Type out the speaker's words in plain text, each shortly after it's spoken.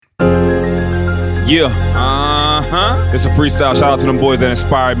Yeah. It's a freestyle. Shout out to them boys that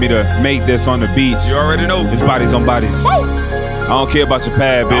inspired me to make this on the beach. You already know. It's bodies on bodies. Woo! I don't care about your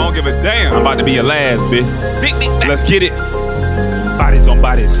pad, bitch. I don't give a damn. I'm about to be your last, bitch. Big fat. Let's get it. Bodies on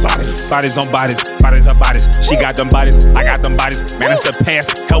bodies, bodies on bodies, bodies on bodies. She got them bodies, I got them bodies. Man, it's the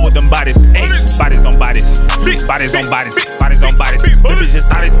past. Hell with them bodies. Hey, bodies on bodies, bodies on bodies, bodies on bodies. Them bitches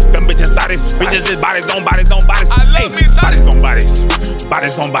thotties, them bitches thotties. Bitches is bodies on bodies on bodies. Hey, bodies on bodies,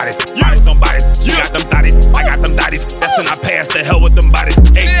 bodies on bodies, bodies on bodies. She got them thotties, I got them thotties. That's in our past. The hell with them bodies.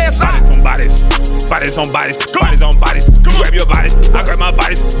 Hey, bodies on bodies, bodies on bodies, bodies on bodies. You grab your bodies, I grab my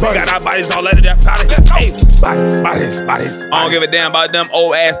bodies. We got our bodies all out of that body. Hey, bodies, bodies, bodies. I don't give a damn about them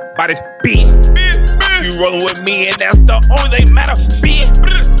old ass bodies, bitch. You rollin' with me and that's the only thing matter, bitch.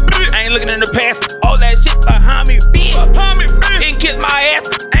 I ain't looking in the past, all that shit behind me, bitch. Didn't kiss my ass,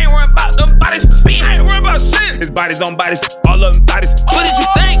 I ain't worried about them bodies, bitch. I ain't worried about shit. It's bodies on bodies, all of them bodies. What did you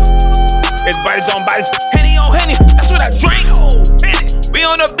think? It's bodies on bodies, Henny on Henny, that's what I drink. We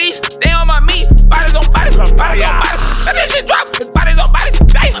on the beach, they on my meat. Bodies on bodies, bodies on bodies. Let this shit drop. It's bodies on bodies,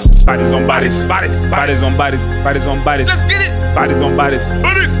 damn. Bodies on bodies, bodies, bodies on bodies, bodies on bodies. Let's get it. Bodies on bodies,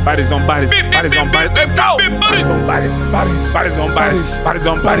 bodies, bodies on bodies, bodies on bodies. Let's go. Bodies on bodies, bodies, bodies on bodies, bodies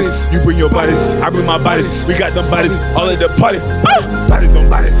on bodies. You bring your bodies, I bring my bodies. We got them bodies all at the party. Bodies on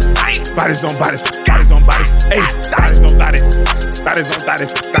bodies, bodies on bodies, bodies on bodies. Hey, bodies on bodies, bodies on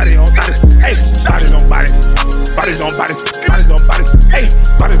bodies, bodies on bodies. Hey, bodies on bodies, bodies on bodies, bodies on bodies. Hey,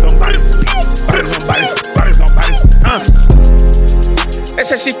 bodies on bodies, bodies on bodies, bodies on bodies. They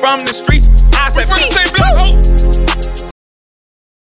said she from the streets. I said,